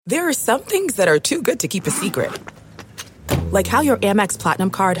There are some things that are too good to keep a secret. Like how your Amex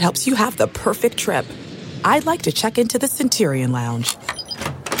Platinum card helps you have the perfect trip. I'd like to check into the Centurion Lounge.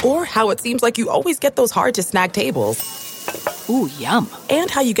 Or how it seems like you always get those hard-to-snag tables. Ooh, yum.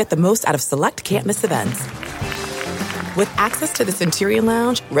 And how you get the most out of select can't-miss events. With access to the Centurion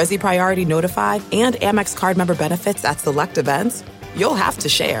Lounge, Resi Priority Notified, and Amex card member benefits at select events, you'll have to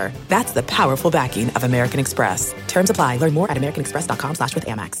share. That's the powerful backing of American Express. Terms apply. Learn more at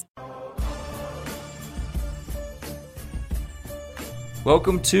americanexpress.com/withAmex.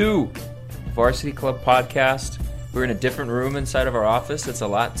 Welcome to Varsity Club Podcast. We're in a different room inside of our office. It's a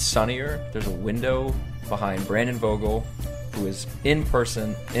lot sunnier. There's a window behind Brandon Vogel, who is in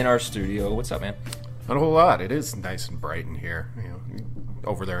person in our studio. What's up, man? Not a whole lot. It is nice and bright in here. You know,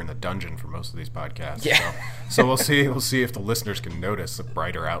 over there in the dungeon for most of these podcasts. Yeah. So we'll see. We'll see if the listeners can notice a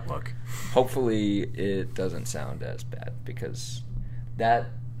brighter outlook. Hopefully, it doesn't sound as bad because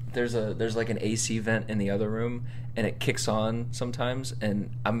there's like an AC vent in the other room, and it kicks on sometimes.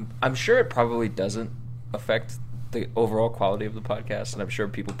 And I'm sure it probably doesn't affect the overall quality of the podcast, and I'm sure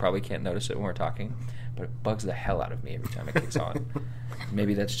people probably can't notice it when we're talking, but it bugs the hell out of me every time it kicks on.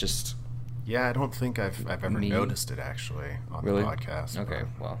 Maybe that's just. Yeah, I don't think I've ever noticed it actually on the podcast. Okay,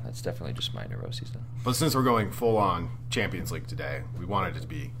 well, that's definitely just my neuroses then. But since we're going full on Champions League today, we wanted it to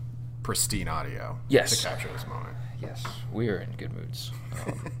be pristine audio. Yes. To capture this moment. Yes, we are in good moods,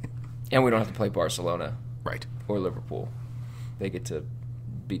 and we don't have to play Barcelona, right, or Liverpool. They get to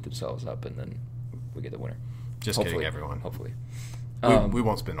beat themselves up, and then we get the winner. Just kidding, everyone. Hopefully, we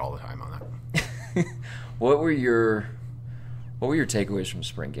won't spend all the time on that. What were your takeaways from the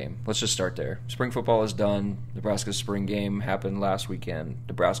spring game? Let's just start there. Spring football is done. Nebraska's spring game happened last weekend.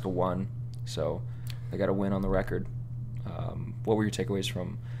 Nebraska won, so they got a win on the record. What were your takeaways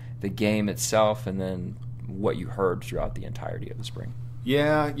from the game itself, and then what you heard throughout the entirety of the spring?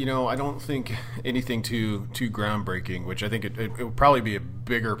 Yeah, I don't think anything too groundbreaking, which I think it would probably be a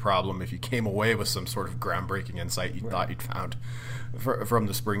bigger problem if you came away with some sort of groundbreaking insight you thought you'd found from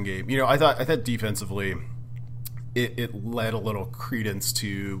the spring game. I thought defensively it led a little credence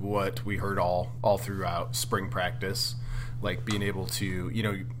to what we heard all throughout spring practice, like being able to,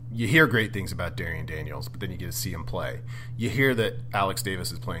 you hear great things about Darian Daniels, but then you get to see him play. You hear that Alex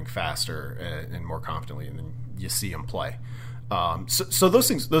Davis is playing faster and more confidently, and then you see him play. So those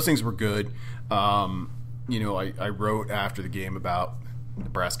things were good. I wrote after the game about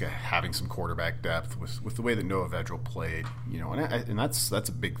Nebraska having some quarterback depth with the way that Noah Vedral played, and that's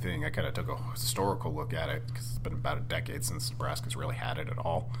a big thing. I kind of took a historical look at it because it's been about a decade since Nebraska's really had it at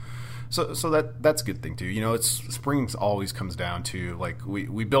all. So that's a good thing too. Spring always comes down to, like,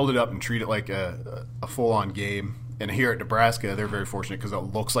 we build it up and treat it like a full-on game. And here at Nebraska, they're very fortunate because it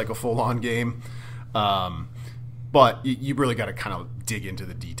looks like a full-on game. But you really got to kind of dig into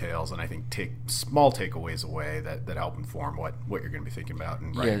the details, and I think take small takeaways away that help inform what you're going to be thinking about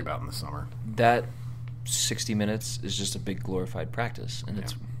and writing about in the summer. That 60 minutes is just a big glorified practice, and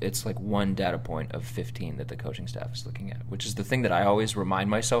it's like one data point of 15 that the coaching staff is looking at, which is the thing that I always remind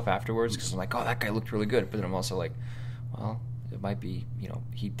myself afterwards, because I'm like, oh, that guy looked really good. But then I'm also like, well, it might be,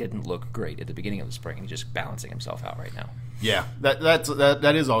 he didn't look great at the beginning of the spring, and he's just balancing himself out right now. Yeah,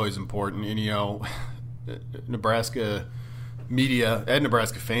 that is always important, and Nebraska media and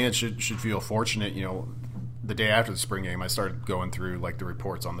Nebraska fans should feel fortunate. The day after the spring game, I started going through like the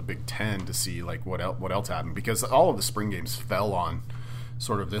reports on the Big Ten to see like what else happened, because all of the spring games fell on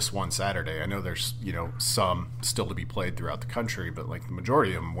sort of this one Saturday. I know there's some still to be played throughout the country, but like the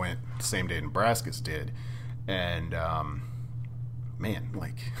majority of them went the same day Nebraska's did, and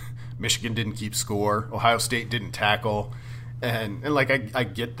Michigan didn't keep score, Ohio State didn't tackle, and like I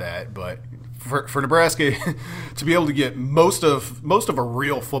get that, but for Nebraska to be able to get most of a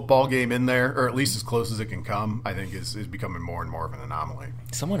real football game in there, or at least as close as it can come, I think is becoming more and more of an anomaly.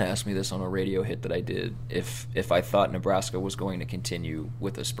 Someone asked me this on a radio hit that I did, if I thought Nebraska was going to continue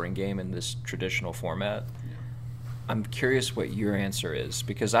with a spring game in this traditional format. I'm curious what your answer is,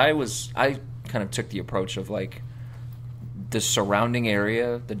 because I kind of took the approach of like the surrounding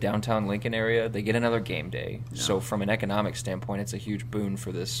area, the downtown Lincoln area, they get another game day. Yeah. So from an economic standpoint, it's a huge boon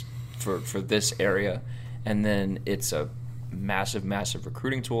for this area, and then it's a massive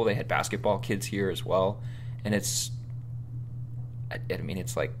recruiting tool. They had basketball kids here as well, and it's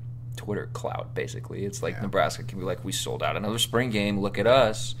like Twitter clout, basically. It's like Nebraska can be like, we sold out another spring game, look at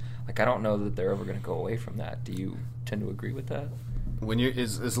us. Like, I don't know that they're ever going to go away from that. Do you tend to agree with that? when you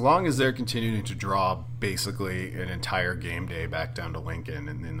as long as they're continuing to draw basically an entire game day back down to Lincoln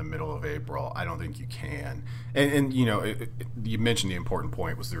in the middle of April, I don't think you can. And you know, you mentioned the important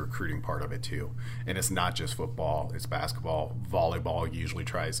point was the recruiting part of it too. And it's not just football; it's basketball, volleyball. Usually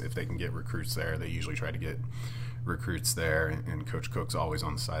tries, if they can get recruits there, they usually try to get recruits there. And Coach Cook's always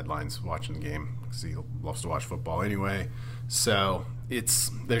on the sidelines watching the game because he loves to watch football anyway. So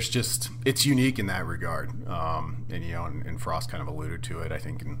it's unique in that regard, and you know, and Frost kind of alluded to it. I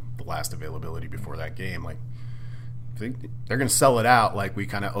think in the last availability before that game, like I think they're going to sell it out. Like we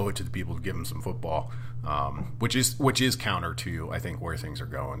kind of owe it to the people to give them some football, which is counter to I think where things are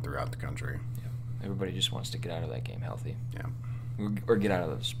going throughout the country. Yeah. Everybody just wants to get out of that game healthy. Yeah. Or get out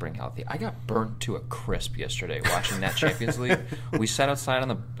of the spring healthy. I got burnt to a crisp yesterday watching that Champions League. We sat outside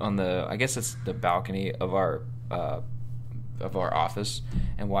on the I guess it's the balcony of our office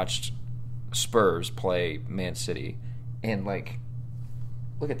and watched Spurs play Man City, and like,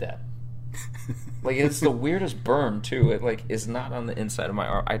 look at that. Like, it's the weirdest burn too. It like is not on the inside of my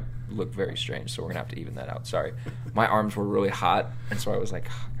arm. I look very strange, so we're gonna have to even that out. Sorry, my arms were really hot, and so I was like,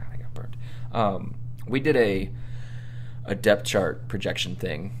 oh god, I got burned. We did a depth chart projection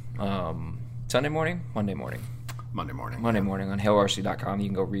thing Monday morning on hailvarsity.com. You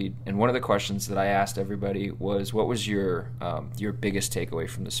can go read. And one of the questions that I asked everybody was, what was your biggest takeaway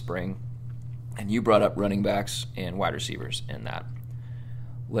from the spring? And you brought up running backs and wide receivers in that.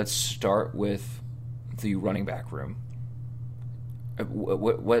 Let's start with the running back room.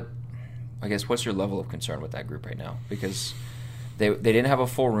 What I guess what's your level of concern with that group right now? Because they didn't have a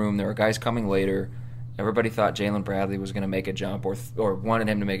full room. There were guys coming later. Everybody thought Jalen Bradley was going to make a jump or wanted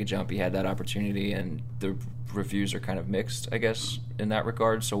him to make a jump. He had that opportunity, and the reviews are kind of mixed, I guess, in that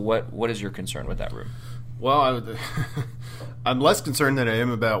regard. So what is your concern with that room? Well, I'm less concerned than I am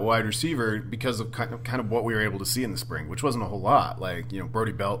about wide receiver because of kind of what we were able to see in the spring, which wasn't a whole lot. Like, you know,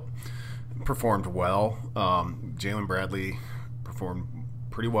 Brody Belt performed well. Jalen Bradley performed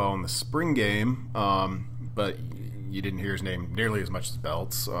pretty well in the spring game, but you didn't hear his name nearly as much as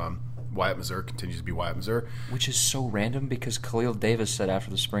Belt's. Wyatt Mazur continues to be Wyatt Mazur. Which is so random because Khalil Davis said after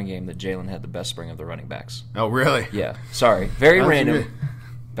the spring game that Jalen had the best spring of the running backs. Oh, really? Yeah. Sorry. Very random.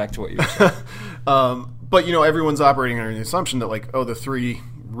 Back to what you were saying. But, you know, everyone's operating under the assumption that, like, the three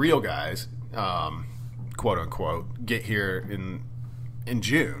real guys, quote unquote, get here in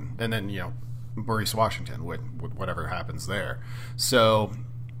June. And then, you know, Maurice Washington with whatever happens there. So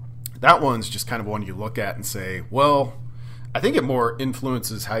that one's just kind of one you look at and say, well, I think it more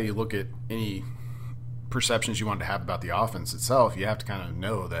influences how you look at any perceptions you want to have about the offense itself. You have to kind of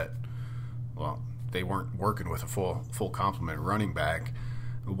know that, well, they weren't working with a full complement running back.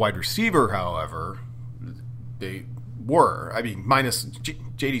 Wide receiver, however, they were. I mean, minus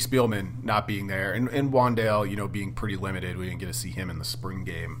J.D. Spielman not being there and Wandale, you know, being pretty limited. We didn't get to see him in the spring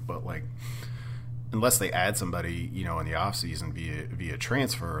game. But, like, unless they add somebody, you know, in the offseason via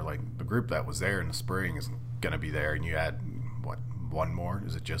transfer, like the group that was there in the spring is going to be there. And you add – one more?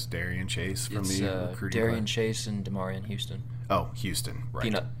 Is it just Darian Chase from the recruiting Darian class? Chase and Demarion Houston. Oh, Houston, right.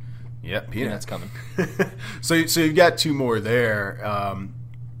 Peanut. Yep, Peanut's coming. So you've got two more there.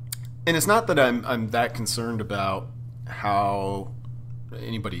 And it's not that I'm that concerned about how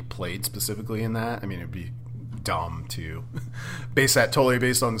anybody played specifically in that. I mean, it'd be dumb to base that totally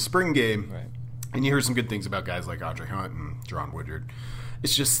based on the spring game. Right. And you heard some good things about guys like Andre Hunt and Jerron Woodyard.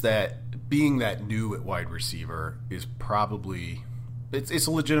 It's just that being that new at wide receiver is probably it's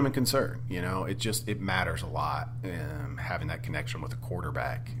a legitimate concern. You know, it matters a lot, having that connection with a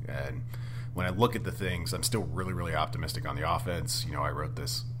quarterback. And when I look at the things, I'm still really, really optimistic on the offense. You know, I wrote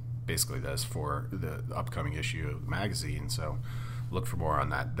this for the upcoming issue of the magazine, so look for more on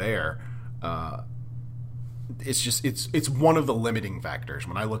that there. It's one of the limiting factors.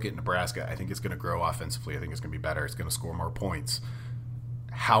 When I look at Nebraska, I think it's going to grow offensively. I think it's going to be better. It's going to score more points.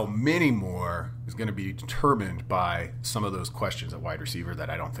 How many more is going to be determined by some of those questions at wide receiver that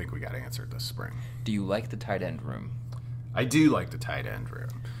I don't think we got answered this spring. Do you like the tight end room? I do like the tight end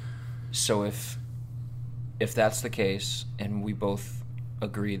room. So if that's the case, and we both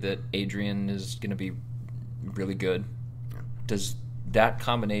agree that Adrian is going to be really good, does that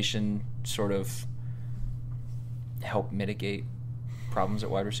combination sort of help mitigate problems at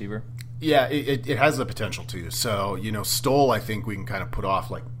wide receiver? Yeah, it has the potential to. So, you know, Stoll, I think we can kind of put off,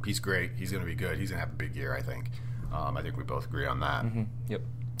 like, he's great. He's going to be good. He's going to have a big year, I think. I think we both agree on that. Mm-hmm. Yep.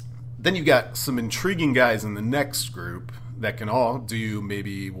 Then you've got some intriguing guys in the next group that can all do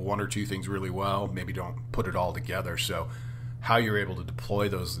maybe one or two things really well, maybe don't put it all together. So how you're able to deploy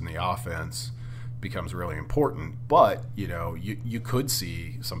those in the offense becomes really important. But, you know, you could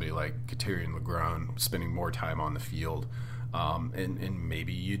see somebody like Katerian Legrone spending more time on the field And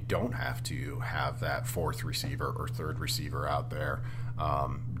maybe you don't have to have that fourth receiver or third receiver out there.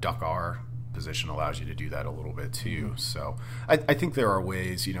 Duck R position allows you to do that a little bit too. So I think there are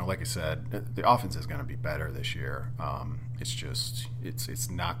ways, like I said, the offense is going to be better this year. It's just it's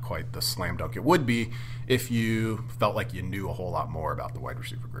not quite the slam dunk it would be if you felt like you knew a whole lot more about the wide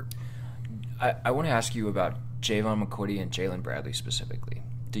receiver group. I want to ask you about Javon McCourty and Jalen Bradley specifically.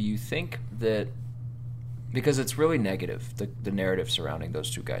 Do you think that, because it's really negative, the narrative surrounding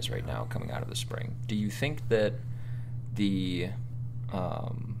those two guys right now coming out of the spring, do you think that the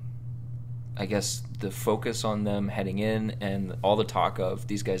I guess the focus on them heading in and all the talk of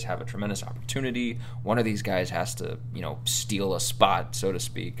these guys have a tremendous opportunity, one of these guys has to, steal a spot, so to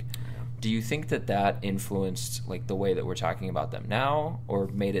speak. Do you think that influenced like the way that we're talking about them now, or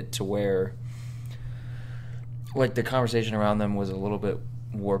made it to where like the conversation around them was a little bit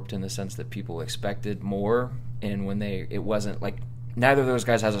warped in the sense that people expected more, and when it wasn't like neither of those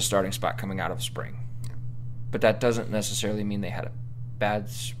guys has a starting spot coming out of spring, but that doesn't necessarily mean they had a bad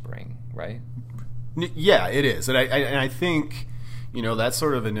spring, right? Yeah, it is, and I think that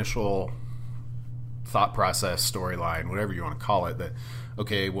sort of initial thought process, storyline, whatever you want to call it, that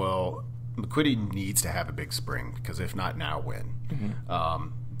okay, well, McQuitty needs to have a big spring because if not now, when? Mm-hmm.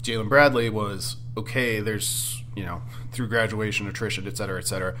 Jalen Bradley was okay. There's through graduation, attrition, et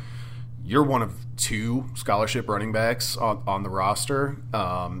cetera, you're one of two scholarship running backs on the roster,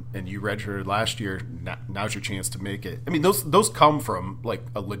 and you redshirted last year. Now's your chance to make it. I mean, those come from like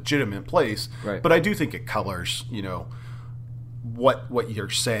a legitimate place, right? But I do think it colors, what you're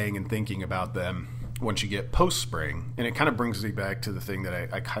saying and thinking about them once you get post spring, and it kind of brings me back to the thing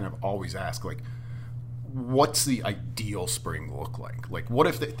that I kind of always ask, like, what's the ideal spring look like? Like, what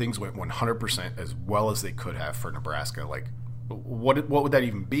if things went 100% as well as they could have for Nebraska? Like, what would that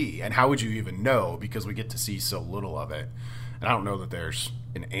even be? And how would you even know? Because we get to see so little of it. And I don't know that there's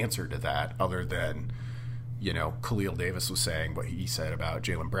an answer to that other than, Khalil Davis was saying what he said about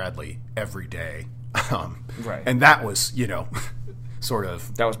Jalen Bradley every day. Right. And that was, sort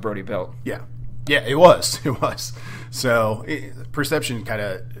of... That was Brody Belt. Yeah. Yeah, it was. It was. So perception kind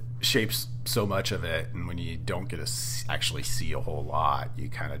of shapes so much of it, and when you don't get to actually see a whole lot, you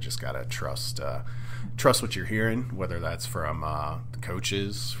kind of just got to trust what you're hearing, whether that's from the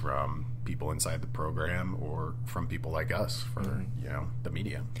coaches, from people inside the program, or from people like us for the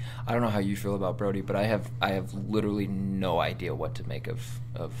media. I don't know how you feel about Brody, but I have literally no idea what to make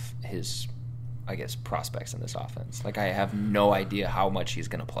of his, I guess, prospects in this offense. Like, I have no idea how much he's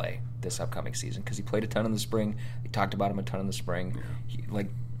going to play this upcoming season because he played a ton in the spring. We talked about him a ton in the spring. Yeah.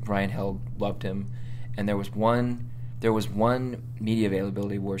 Ryan Hill loved him, and there was one media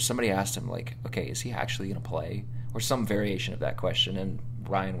availability where somebody asked him, like, okay, is he actually going to play, or some variation of that question, and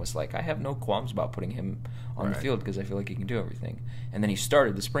Ryan was like, I have no qualms about putting him on the field because I feel like he can do everything. And then he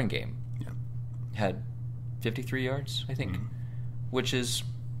started the spring game. Yeah. Had 53 yards, I think, which is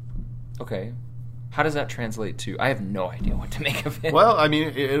okay. How does that translate to? I have no idea what to make of it. Well, I mean,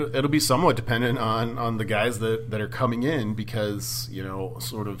 it'll be somewhat dependent on the guys that are coming in because,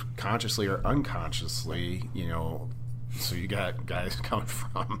 sort of consciously or unconsciously, so you got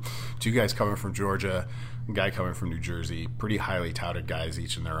two guys coming from Georgia, a guy coming from New Jersey, pretty highly touted guys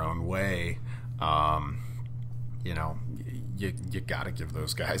each in their own way. You got to give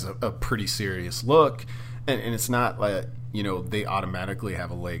those guys a pretty serious look. And it's not like, they automatically have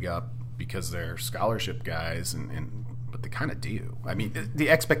a leg up because they're scholarship guys, but they kind of do. I mean, the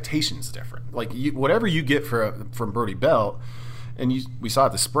expectation's different. Like, whatever you get from Brody Belt, and we saw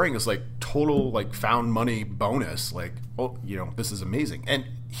it this spring, is like total like found money bonus. Like, oh, this is amazing. And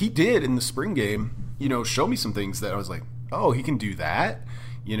he did in the spring game, show me some things that I was like, oh, he can do that.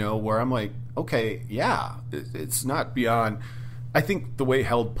 Where I'm like, okay, yeah, it's not beyond. I think the way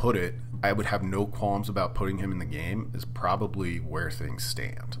Held put it, I would have no qualms about putting him in the game, is probably where things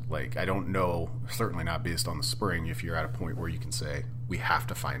stand. Like, I don't know, certainly not based on the spring, if you're at a point where you can say, we have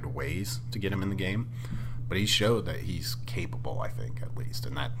to find ways to get him in the game. But he showed that he's capable, I think, at least.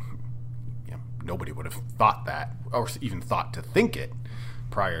 And that, nobody would have thought that, or even thought to think it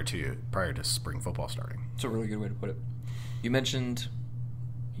prior to spring football starting. It's a really good way to put it. You mentioned,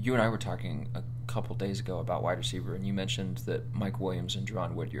 you and I were talking a couple days ago about wide receiver, and you mentioned that Mike Williams and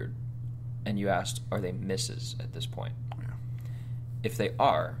Jerron Woodyard, and you asked, are they misses at this point? Yeah. If they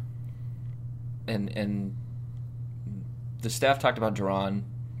are, and the staff talked about Jerron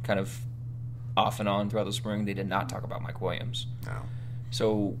kind of off and on throughout the spring, they did not talk about Mike Williams. No.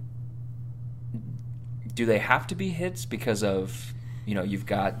 So do they have to be hits because of, you've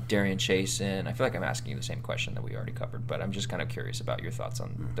got Darian Chase, and I feel like I'm asking you the same question that we already covered, but I'm just kind of curious about your thoughts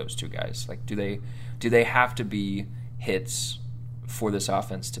on those two guys. Like, do they have to be hits for this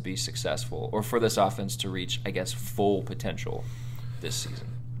offense to be successful, or for this offense to reach, I guess, full potential this season?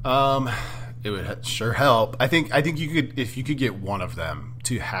 It would sure help. I think you could, if you could get one of them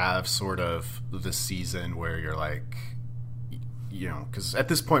to have sort of the season where you're like, because at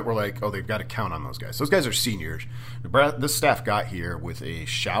this point we're like, oh, they've got to count on those guys. Those guys are seniors. This staff got here with a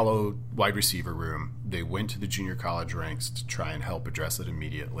shallow wide receiver room. They went to the junior college ranks to try and help address it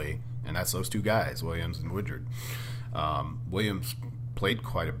immediately, and that's those two guys, Williams and Woodard. Williams played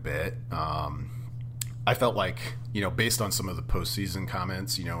quite a bit. I felt like, based on some of the postseason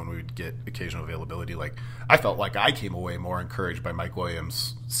comments, when we would get occasional availability, like I felt like I came away more encouraged by Mike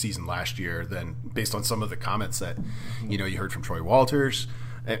Williams' season last year than based on some of the comments that, you heard from Troy Walters.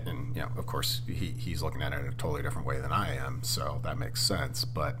 And of course, he's looking at it in a totally different way than I am, so that makes sense.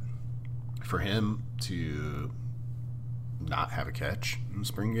 But for him to not have a catch in the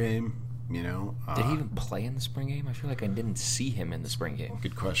spring game, did he even play in the spring game? I feel like I didn't see him in the spring game.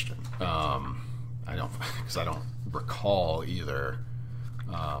 Good question. I don't recall either.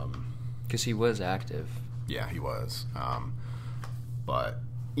 Because he was active. Yeah, he was. But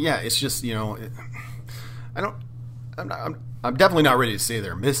yeah, it's just I'm definitely not ready to say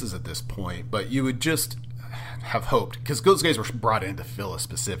they're misses at this point. But you would just have hoped, because those guys were brought in to fill a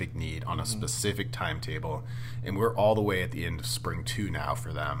specific need on a specific timetable, and we're all the way at the end of spring 2 now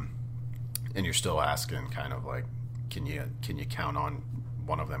for them, and you're still asking kind of like, can you count on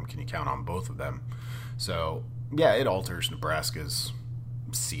one of them? Can you count on both of them? So yeah, it alters Nebraska's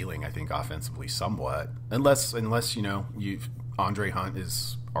ceiling, I think, offensively somewhat, unless Andre Hunt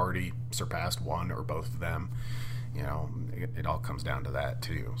is already surpassed one or both of them. It all comes down to that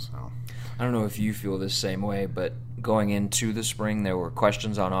too. So I don't know if you feel the same way, but going into the spring, there were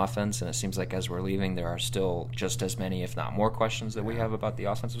questions on offense, and it seems like as we're leaving, there are still just as many, if not more, questions that we have about the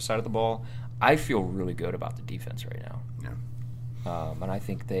offensive side of the ball. I feel really good about the defense right now. Yeah. And I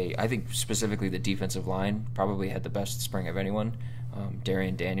think specifically the defensive line probably had the best spring of anyone.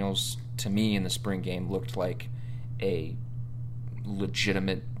 Darian Daniels, to me, in the spring game, looked like a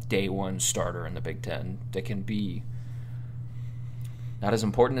legitimate day one starter in the Big Ten that can be not as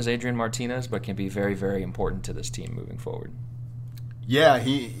important as Adrian Martinez, but can be very, very important to this team moving forward. Yeah,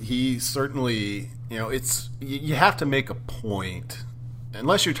 he certainly, you have to make a point,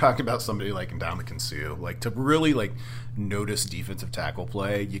 unless you're talking about somebody like Ndamukong Suh, like to really like notice defensive tackle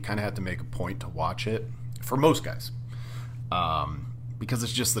play, you kind of have to make a point to watch it for most guys, because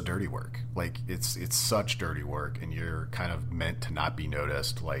it's just the dirty work. Like it's such dirty work, and you're kind of meant to not be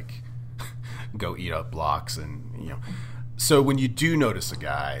noticed. Like go eat up blocks, and So when you do notice a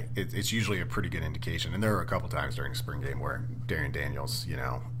guy, it's usually a pretty good indication. And there were a couple times during the spring game where Darian Daniels,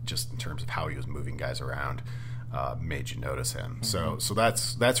 just in terms of how he was moving guys around, made you notice him. Mm-hmm. So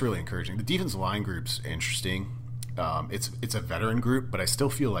that's really encouraging. The defensive line group's interesting. It's a veteran group, but I still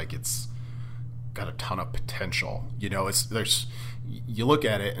feel like it's got a ton of potential. You look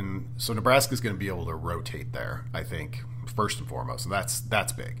at it, and so Nebraska's going to be able to rotate there, I think, first and foremost, and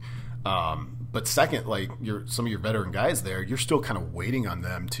that's big. But second, like some of your veteran guys there, you're still kind of waiting on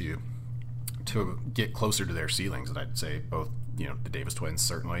them to get closer to their ceilings, and I'd say both, the Davis twins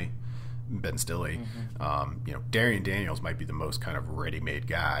certainly, Ben Stilley, Darian Daniels might be the most kind of ready-made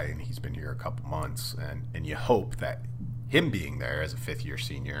guy, and he's been here a couple months, and you hope that him being there as a fifth-year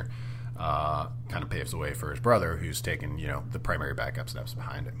senior kind of paves the way for his brother, who's taken the primary backup steps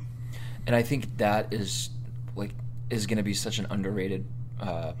behind him. And I think that is going to be such an underrated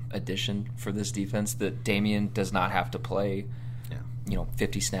addition for this defense, that Damian does not have to play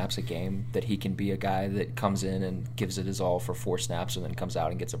 50 snaps a game, that he can be a guy that comes in and gives it his all for 4 snaps and then comes out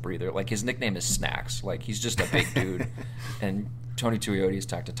and gets a breather. Like, his nickname is Snacks. Like, he's just a big dude. And Tony Tuioti has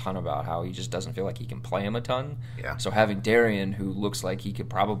talked a ton about how he just doesn't feel like he can play him a ton. Yeah. So having Darian, who looks like he could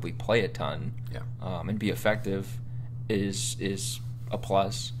probably play a ton and be effective, is a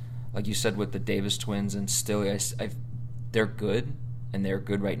plus. Like you said with the Davis twins and Stilley, they're good, and they're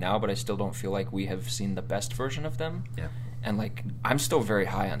good right now, but I still don't feel like we have seen the best version of them. Yeah. And, I'm still very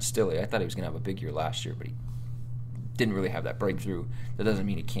high on Stilley. I thought he was going to have a big year last year, but he didn't really have that breakthrough. That doesn't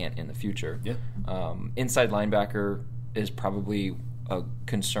mean he can't in the future. Yeah. Inside linebacker is probably a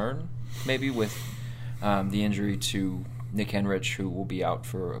concern, maybe, with the injury to Nick Henrich, who will be out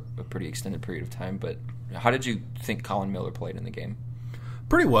for a pretty extended period of time. But how did you think Colin Miller played in the game?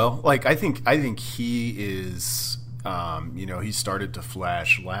 Pretty well. I think he is... he started to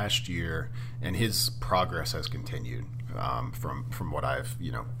flash last year, and his progress has continued from what I've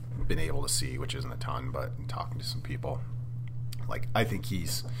been able to see, which isn't a ton, but talking to some people, I think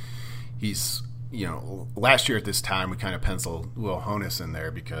he's last year at this time we kind of penciled Will Honus in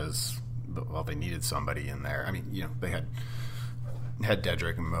there because they needed somebody in there. I mean, they had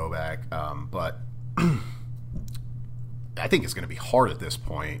Dedrick and Mo back, but I think it's going to be hard at this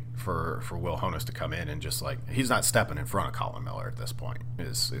point for Will Honas to come in and just he's not stepping in front of Colin Miller at this point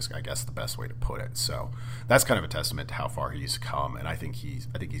is I guess the best way to put it. So that's kind of a testament to how far he's come, and I think he's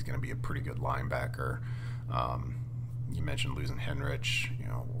going to be a pretty good linebacker. You mentioned losing Henrich.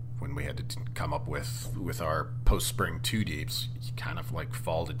 When we had to come up with our post-spring two deeps, he kind of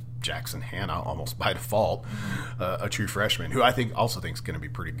faulted Jackson Hanna almost by default, a true freshman who I also think is going to be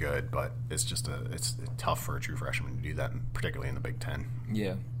pretty good, but it's just it's tough for a true freshman to do that, particularly in the Big Ten.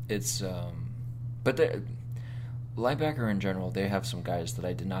 Yeah, it's but the linebacker in general, they have some guys that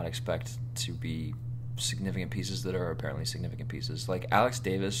I did not expect to be significant pieces that are apparently significant pieces, like Alex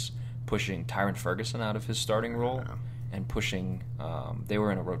Davis pushing Tyron Ferguson out of his starting role. Yeah. And pushing, they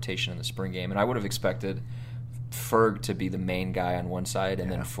were in a rotation in the spring game, and I would have expected Ferg to be the main guy on one side, and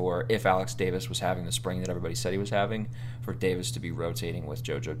then if Alex Davis was having the spring that everybody said he was having, for Davis to be rotating with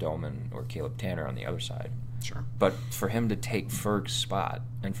JoJo Doman or Caleb Tanner on the other side. Sure. But for him to take Ferg's spot,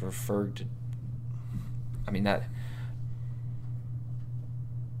 and for Ferg to, that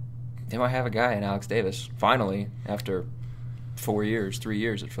they might have a guy in Alex Davis finally after 3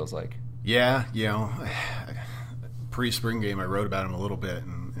 years it feels like. Yeah, pre-spring game, I wrote about him a little bit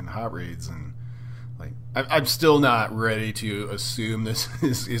in Hot Reads, and I'm still not ready to assume this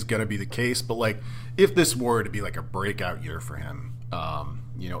is going to be the case. But if this were to be a breakout year for him,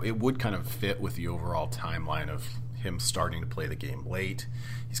 it would kind of fit with the overall timeline of him starting to play the game late.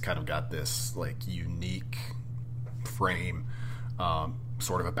 He's kind of got this unique frame,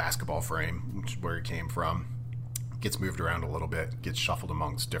 sort of a basketball frame, which is where he came from. Gets moved around a little bit, gets shuffled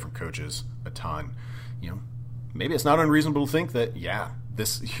amongst different coaches a ton. Maybe it's not unreasonable to think that,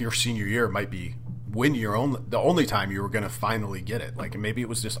 your senior year might be the only time you were going to finally get it. Maybe it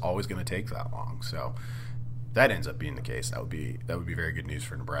was just always going to take that long. So that ends up being the case. That would be very good news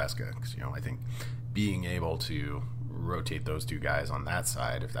for Nebraska, because I think being able to rotate those two guys on that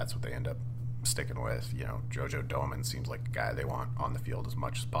side, if that's what they end up sticking with, JoJo Doman seems like a guy they want on the field as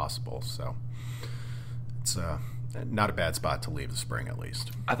much as possible. So it's not a bad spot to leave the spring, at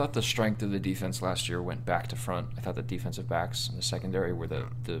least. I thought the strength of the defense last year went back to front. I thought the defensive backs in the secondary were the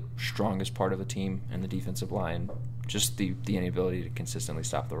strongest part of the team, and the defensive line, just the inability to consistently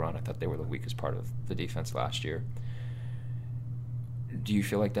stop the run. I thought they were the weakest part of the defense last year. Do you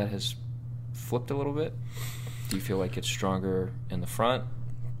feel like that has flipped a little bit? Do you feel like it's stronger in the front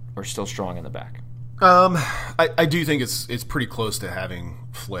or still strong in the back? I do think it's pretty close to having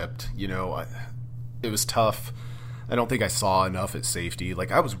flipped. It was tough. I don't think I saw enough at safety.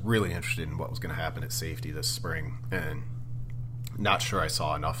 I was really interested in what was going to happen at safety this spring, and not sure I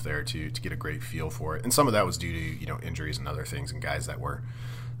saw enough there to get a great feel for it. And some of that was due to injuries and other things and guys that were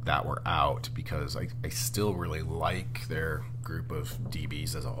out, because I still really like their group of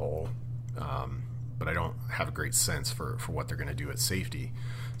DBs as a whole, but I don't have a great sense for what they're going to do at safety.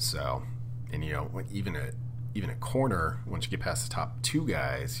 So, and even at corner, once you get past the top two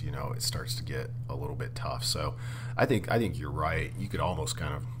guys, it starts to get a little bit tough. So I think you're right. You could almost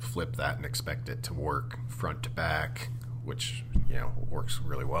kind of flip that and expect it to work front to back, which works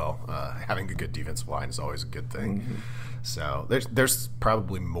really well. Having a good defensive line is always a good thing. Mm-hmm. So there's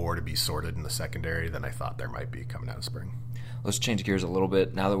probably more to be sorted in the secondary than I thought there might be coming out of spring. Let's change gears a little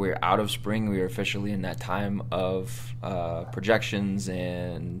bit. Now that we're out of spring, we are officially in that time of projections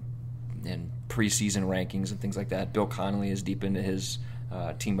and preseason rankings and things like that. Bill Connolly is deep into his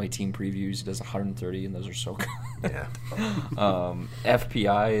team-by-team previews. He does 130, and those are so good. Yeah.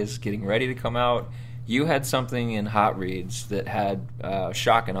 FPI is getting ready to come out. You had something in Hot Reads that had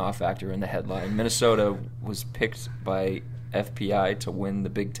shock and awe factor in the headline. Minnesota was picked by FPI to win the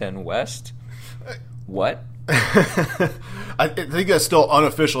Big Ten West. What? I think that's still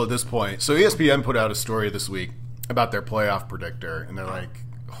unofficial at this point. So ESPN put out a story this week about their playoff predictor, and they're like,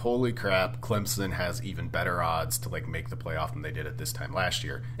 holy crap, Clemson has even better odds to make the playoff than they did at this time last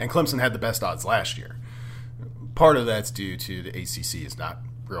year. And Clemson had the best odds last year. Part of that's due to the ACC is not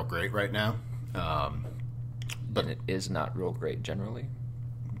real great right now. But it is not real great generally.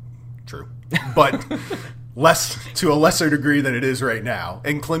 True. But to a lesser degree than it is right now.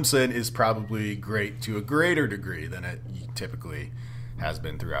 And Clemson is probably great to a greater degree than it typically has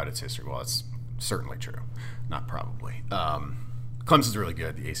been throughout its history. Well, it's certainly true. Not probably. Clemson's really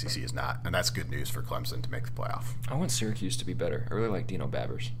good. The ACC is not. And that's good news for Clemson to make the playoff. I want Syracuse to be better. I really like Dino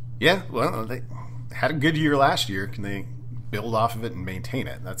Babbers. Yeah, well, they had a good year last year. Can they build off of it and maintain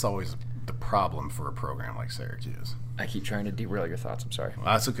it? That's always the problem for a program like Syracuse. I keep trying to derail your thoughts. I'm sorry. Well,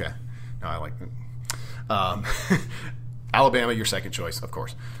 that's okay. No, I like it. Alabama, your second choice, of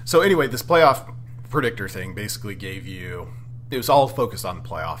course. So anyway, this playoff predictor thing basically gave you, it was all focused on the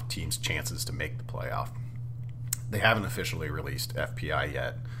playoff teams' chances to make the playoff. They haven't officially released FPI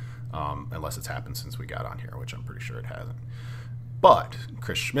yet, unless it's happened since we got on here, which I'm pretty sure it hasn't. But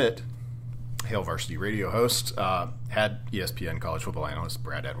Chris Schmidt, Hail Varsity radio host, had ESPN college football analyst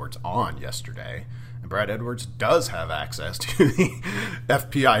Brad Edwards on yesterday. And Brad Edwards does have access to the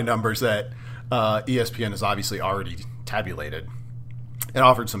FPI numbers that ESPN has obviously already tabulated, and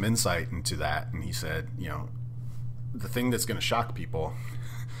offered some insight into that. And he said, the thing that's going to shock people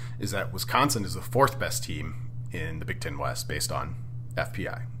is that Wisconsin is the fourth best team in the Big Ten West based on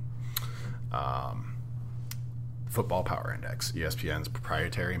FPI. Football Power Index, ESPN's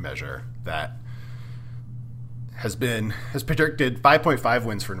proprietary measure that has predicted 5.5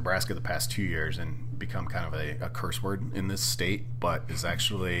 wins for Nebraska the past 2 years and become kind of a curse word in this state, but is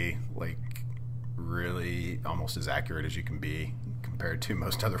actually really almost as accurate as you can be compared to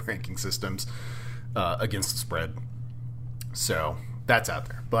most other ranking systems against the spread. So that's out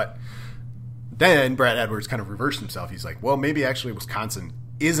there. But then Brad Edwards kind of reversed himself. He's like, well, maybe actually Wisconsin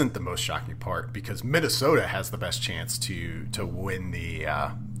isn't the most shocking part because Minnesota has the best chance to win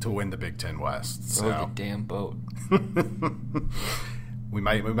the Big Ten West. So the damn boat. we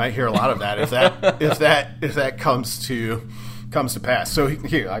might hear a lot of that if that comes to pass. So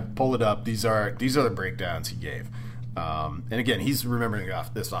here, I pull it up. These are the breakdowns he gave. And again, he's remembering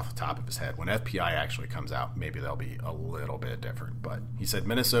this off the top of his head. When FPI actually comes out, maybe they'll be a little bit different. But he said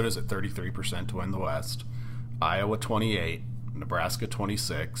Minnesota's at 33% to win the West, Iowa 28%, Nebraska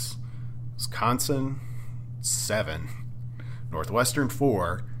 26%, Wisconsin 7%, Northwestern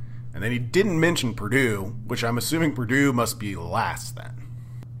 4%, and then he didn't mention Purdue, which I'm assuming Purdue must be last then.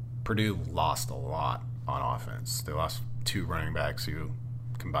 Purdue lost a lot on offense. They lost 2 running backs who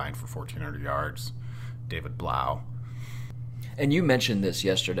combined for 1,400 yards. David Blau. And you mentioned this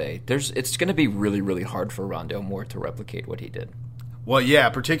yesterday. It's going to be really, really hard for Rondale Moore to replicate what he did. Well, yeah,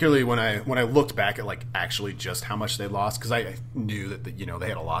 particularly when I looked back at actually just how much they lost, because I knew that they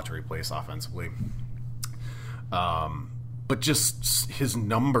had a lot to replace offensively. But just his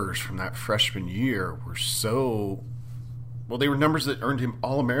numbers from that freshman year were they were numbers that earned him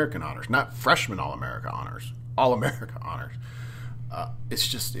All-American honors, not freshman All-America honors, All-America honors.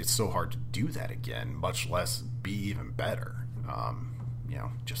 It's so hard to do that again, much less be even better.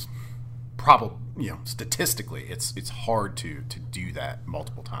 Statistically, it's hard to do that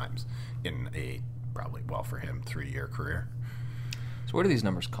multiple times in a probably, well, for him, 3-year career. So where do these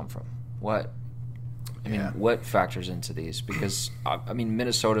numbers come from? What factors into these? Because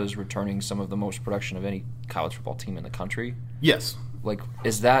Minnesota is returning some of the most production of any college football team in the country. Yes.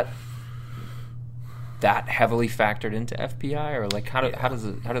 Is that heavily factored into FPI, or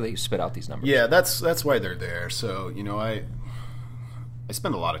how do they spit out these numbers? Yeah, that's why they're there. So I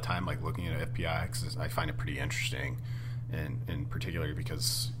spend a lot of time looking at FPI because I find it pretty interesting, and particularly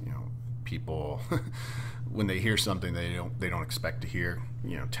because people when they hear something they don't expect to hear,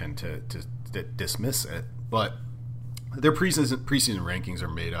 tend to dismiss it. But their preseason rankings are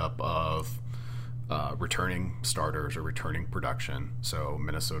made up of returning starters or returning production. So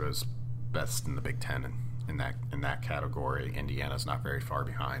Minnesota's best in the Big Ten in that category. Indiana's not very far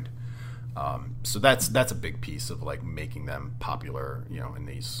behind. So that's a big piece of making them popular, in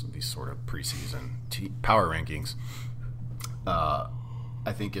these sort of preseason power rankings. I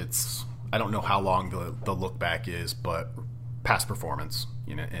think I don't know how long the look back is, but past performance,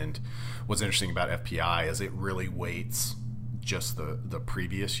 and what's interesting about FPI is it really weights just the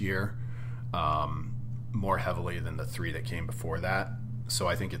previous year more heavily than the 3 that came before that. So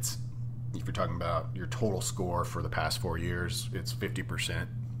I think if you're talking about your total score for the past 4 years, it's 50%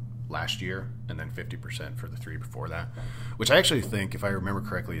 last year and then 50% for the 3 before that, which I actually think, if I remember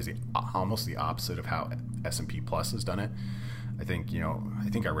correctly, is almost the opposite of how S&P Plus has done it. I think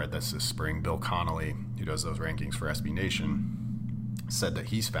I read this spring. Bill Connolly, who does those rankings for SB Nation, said that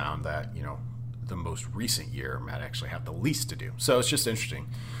he's found that the most recent year might actually have the least to do. So it's just interesting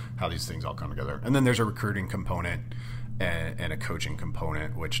how these things all come together. And then there's a recruiting component and a coaching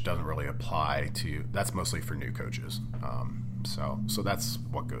component, which doesn't really apply to. That's mostly for new coaches. So that's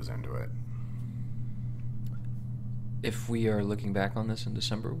what goes into it. If we are looking back on this in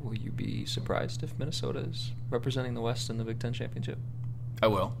December, will you be surprised if Minnesota is representing the West in the Big Ten Championship? I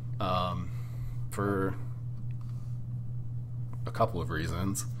will, for a couple of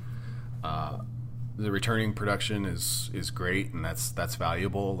reasons. The returning production is great, and that's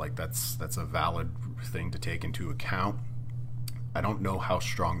valuable. That's a valid thing to take into account. I don't know how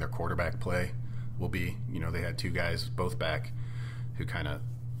strong their quarterback play will be. They had 2 guys both back who kind of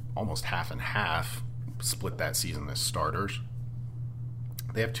almost half and half split that season as starters.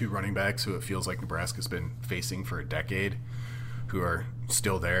 They have 2 running backs who it feels like Nebraska's been facing for a decade, who are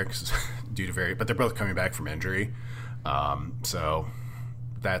still there but they're both coming back from injury. So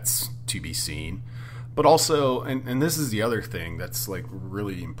that's to be seen. But also, and this is the other thing that's like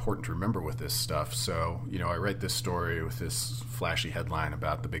really important to remember with this stuff. So, I read this story with this flashy headline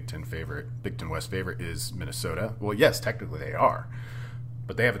about the Big Ten West favorite is Minnesota. Well, yes, technically they are,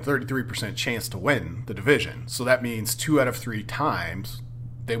 but they have a 33% chance to win the division. So that means 2 out of 3 times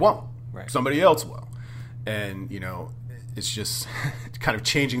they won't. Right. Somebody else will. And, it's just kind of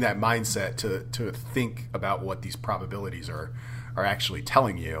changing that mindset to think about what these probabilities are actually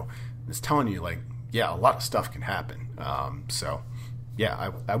telling you. It's telling you, like, yeah, a lot of stuff can happen. So,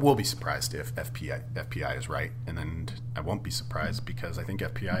 yeah, I will be surprised if FPI is right, and then I won't be surprised because I think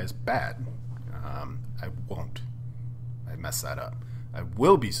FPI is bad. I won't. I messed that up. I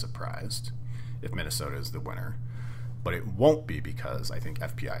will be surprised if Minnesota is the winner, but it won't be because I think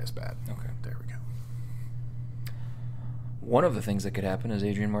FPI is bad. Okay. There we go. One of the things that could happen is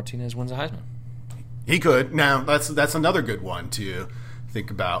Adrian Martinez wins a Heisman. He could. Now, that's another good one to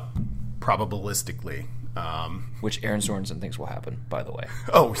think about probabilistically. Which Aaron Sorensen thinks will happen, by the way.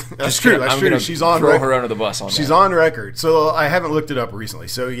 Oh, that's true. That's true. She's on throw her under the bus on that. She's on record. So I haven't looked it up recently.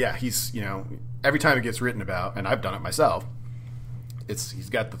 So yeah, he's every time it gets written about, and I've done it myself, he's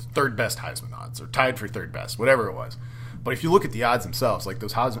got the 3rd best Heisman odds or tied for 3rd best, whatever it was. But if you look at the odds themselves, like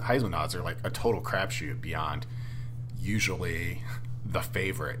those Heisman odds are like a total crapshoot beyond usually the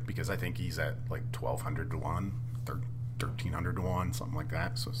favorite, because I think he's at like 1,200 to 1, 1,300 to 1, something like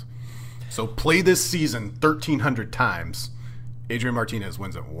that. So play this season 1,300 times. Adrian Martinez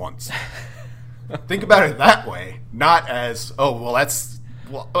wins it once. Think about it that way, not as,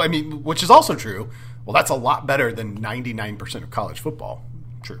 which is also true. Well, that's a lot better than 99% of college football.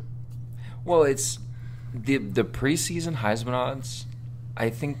 True. Well, it's the preseason Heisman odds,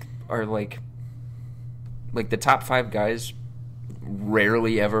 I think, are like the top 5 guys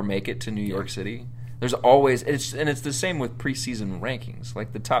rarely ever make it to New York City. There's always it's the same with preseason rankings.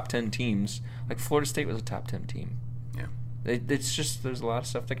 Like the top 10 teams, like Florida State was a top 10 team. Yeah, it's just there's a lot of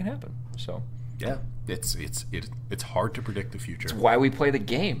stuff that can happen. So yeah, it's hard to predict the future. It's why we play the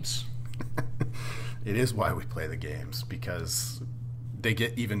games. It is why we play the games, because they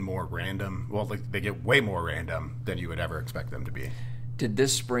get even more random. Well, they get way more random than you would ever expect them to be. Did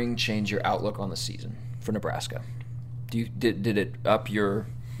this spring change your outlook on the season for Nebraska? Did it up your?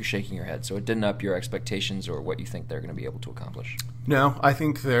 You're shaking your head, so it didn't up your expectations or what you think they're going to be able to accomplish. No, I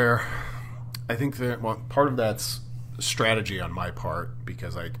think they're. Well, part of that's strategy on my part,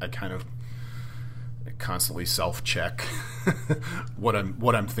 because I kind of constantly self-check what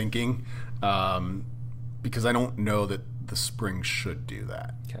I'm thinking, because I don't know that the spring should do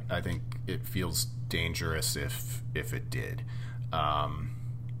that. Okay. I think it feels dangerous if it did,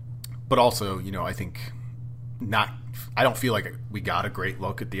 but also I think not. I don't feel like we got a great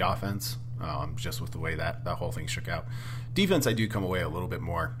look at the offense, just with the way that whole thing shook out. Defense, I do come away a little bit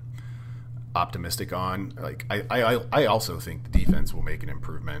more optimistic on. Like I also think the defense will make an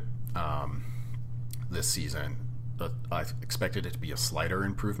improvement this season. But I expected it to be a slighter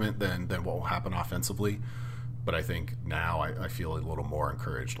improvement than what will happen offensively. But I think now I feel a little more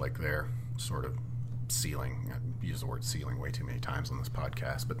encouraged, like their sort of ceiling. I use the word ceiling way too many times on this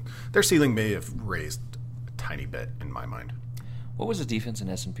podcast, but their ceiling may have raised a tiny bit in my mind. What was the defense in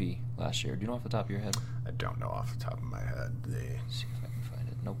S&P last year? Do you know off the top of your head? I don't know off the top of my head. Let's see if I can find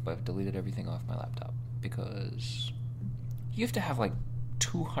it. Nope, I've deleted everything off my laptop because you have to have like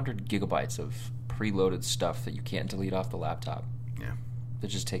 200 gigabytes of preloaded stuff that you can't delete off the laptop. Yeah. That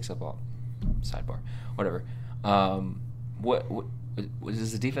just takes up all sidebar. Whatever. What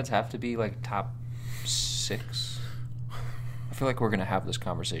does the defense have to be like top 6? I feel like we're going to have this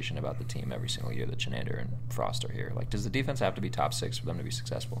conversation about the team every single year that Chenander and Frost are here. Like, does the defense have to be top 6 for them to be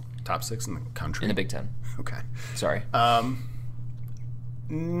successful? Top 6 in the country? In the Big Ten. Okay. Sorry.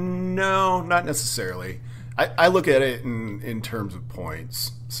 No, not necessarily. I look at it in terms of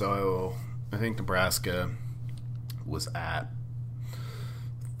points. So I think Nebraska was at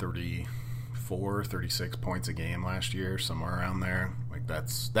 34, 36 points a game last year, somewhere around there. Like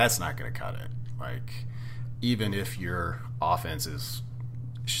that's not going to cut it. Like even if your offense is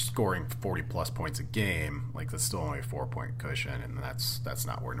scoring 40 plus points a game, like that's still only a 4-point cushion, and that's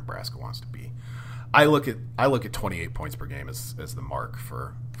not where Nebraska wants to be. I look at 28 points per game as the mark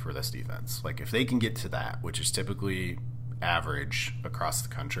for this defense. Like if they can get to that, which is typically average across the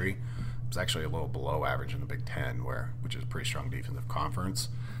country, it's actually a little below average in the Big Ten, which is a pretty strong defensive conference.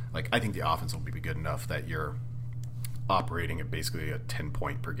 Like I think the offense will be good enough that you're operating at basically a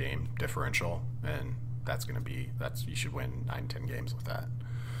 10-point per game differential, and you should win 9-10 games with that.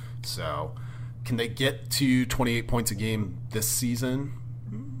 So can they get to 28 points a game this season?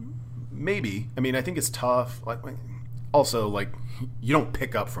 Maybe. I mean, I think it's tough. Also, like, you don't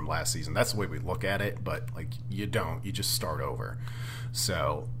pick up from last season. That's the way we look at it, but, like, you don't. You just start over.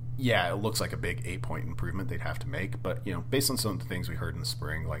 So, yeah, it looks like a big 8-point improvement they'd have to make. But, you know, based on some of the things we heard in the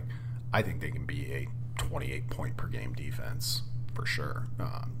spring, like, I think they can be a 28-point-per-game defense for sure.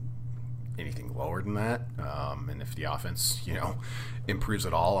 Anything lower than that, and if the offense, you know, improves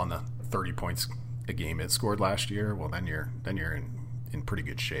at all on the 30 points a game it scored last year, well, then you're in pretty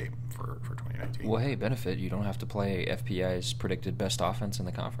good shape for 2019. Well, hey, benefit, you don't have to play FPI's predicted best offense in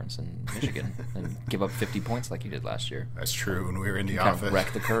the conference in Michigan and give up 50 points like you did last year. That's true. When we were in the kind office, of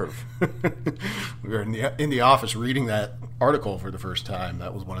wreck the curve. We were in the office reading that article for the first time.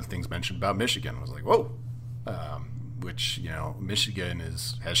 That was one of the things mentioned about Michigan. I was like, whoa. Which, you know, Michigan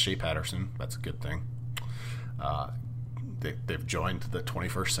has Shea Patterson. That's a good thing. They've joined the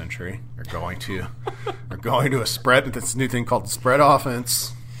 21st century. They're going to a spread. This new thing called the spread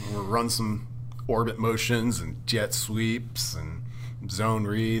offense. We'll run some orbit motions and jet sweeps and zone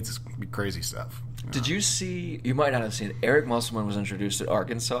reads. It's gonna be crazy stuff. Did you see? You might not have seen it. Eric Musselman was introduced at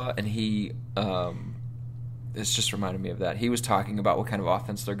Arkansas, and he. It's just reminded me of that. He was talking about what kind of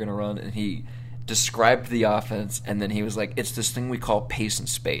offense they're going to run, and he described the offense, and then he was like, it's this thing we call pace and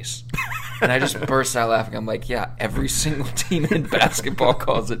space. And I just burst out laughing. I'm like, yeah, every single team in basketball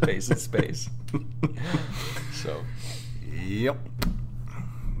calls it pace and space. So, yep.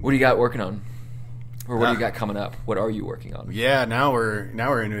 What do you got working on? Or what do you got coming up? What are you working on? Yeah, now we're in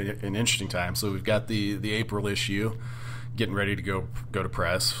an interesting time. So we've got the April issue getting ready to go to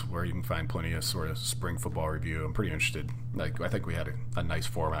press, where you can find plenty of sort of spring football review. I'm pretty interested. Like, I think we had a nice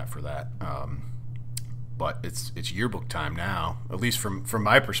format for that. But it's yearbook time now, at least from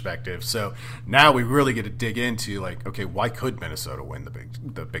my perspective. So now we really get to dig into, like, okay, why could Minnesota win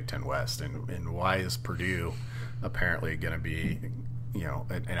the Big Ten West, and why is Purdue apparently going to be, you know,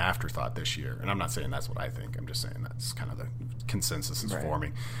 an afterthought this year? And I'm not saying that's what I think. I'm just saying that's kind of the consensus is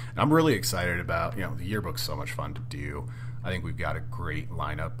forming. And I'm really excited about, you know, the yearbook's so much fun to do. I think we've got a great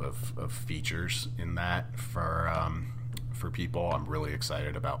lineup of features in that for people. I'm really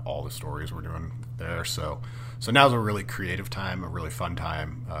excited about all the stories we're doing there. So now's a really creative time, a really fun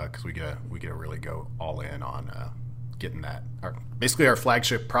time, because we get to really go all in on getting that basically our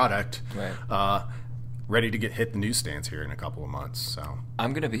flagship product. Right. Ready to hit the newsstands here in a couple of months. So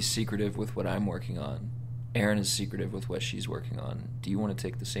I'm going to be secretive with what I'm working on. Erin is secretive with what she's working on. Do you want to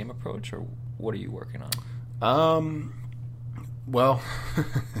take the same approach, or what are you working on? Well,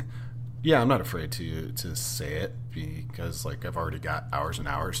 yeah, I'm not afraid to say it, because, like, I've already got hours and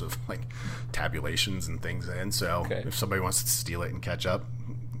hours of, like, tabulations and things in. So if somebody wants to steal it and catch up,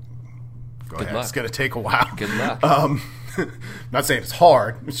 go ahead. It's going to take a while. Good luck. I'm not saying it's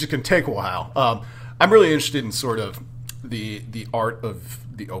hard. It's just going to take a while. I'm really interested in sort of the art of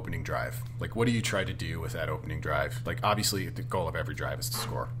the opening drive. Like, what do you try to do with that opening drive? Like, obviously, the goal of every drive is to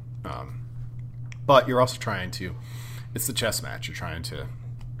score. But you're also trying to – it's the chess match. You're trying to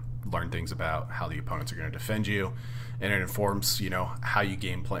learn things about how the opponents are going to defend you, and it informs, you know, how you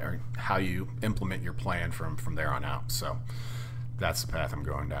game plan or how you implement your plan from there on out. So that's the path I'm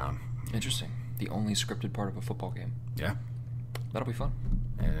going down. Interesting. The only scripted part of a football game. Yeah. That'll be fun.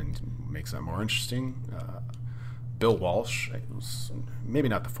 And makes that more interesting. Bill Walsh, was maybe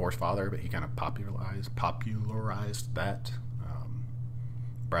not the forefather, but he kind of popularized that.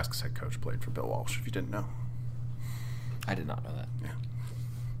 Nebraska's head coach played for Bill Walsh, if you didn't know. I did not know that.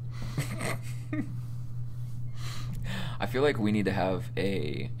 Yeah. I feel like we need to have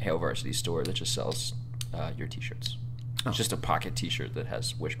a Hail Varsity store that just sells your T-shirts. It's just a pocket T-shirt that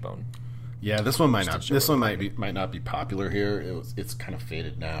has Wishbone. Yeah, this one might not. This one might not be popular here. It's kind of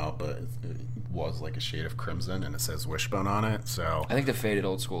faded now, but it was like a shade of crimson, and it says Wishbone on it. So I think the faded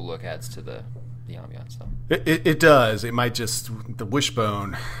old school look adds to the ambiance, though. It does. It might just the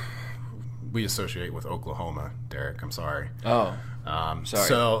Wishbone we associate with Oklahoma, Derek. I'm sorry. Oh,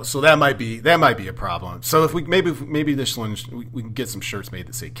 sorry. So that might be a problem. So if we maybe this one we can get some shirts made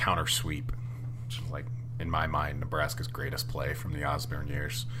that say counter sweep, which is, like, in my mind, Nebraska's greatest play from the Osborne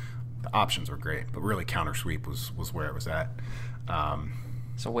years. The options were great, but really counter sweep was where it was at.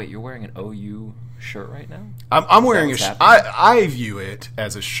 So wait, you're wearing an OU shirt right now? I'm wearing I view it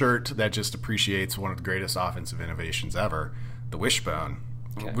as a shirt that just appreciates one of the greatest offensive innovations ever, the Wishbone.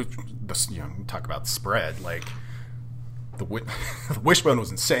 Okay. Talk about spread. Like, the Wishbone was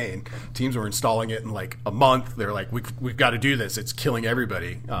insane. Teams were installing it in like a month. They're like, we've got to do this. It's killing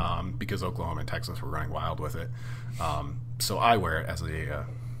everybody, because Oklahoma and Texas were running wild with it. So I wear it as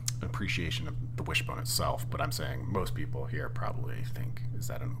appreciation of the wishbone itself, but I'm saying most people here probably think, is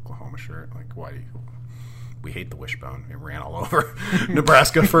that an Oklahoma shirt? Like, why do you... We hate the wishbone. It ran all over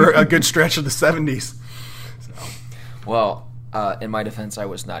Nebraska for a good stretch of the 70s. So. Well, in my defense, I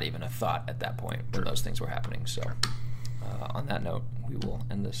was not even a thought at that point when those things were happening. So on that note, we will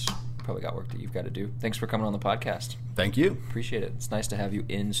end this. Probably got work that you've got to do. Thanks for coming on the podcast. Thank you. Appreciate it. It's nice to have you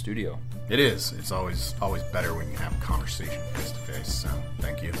in studio. It is. It's always better when you have a conversation face to face. So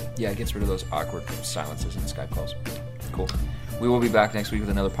thank you. Yeah, it gets rid of those awkward silences in Skype calls. Cool. We will be back next week with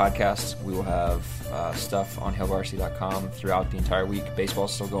another podcast. We will have stuff on hailvarsity.com throughout the entire week.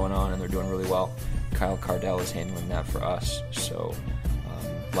 Baseball's still going on, and they're doing really well. Kyle Cardell is handling that for us. So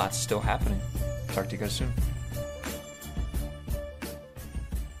lots still happening. Talk to you guys soon.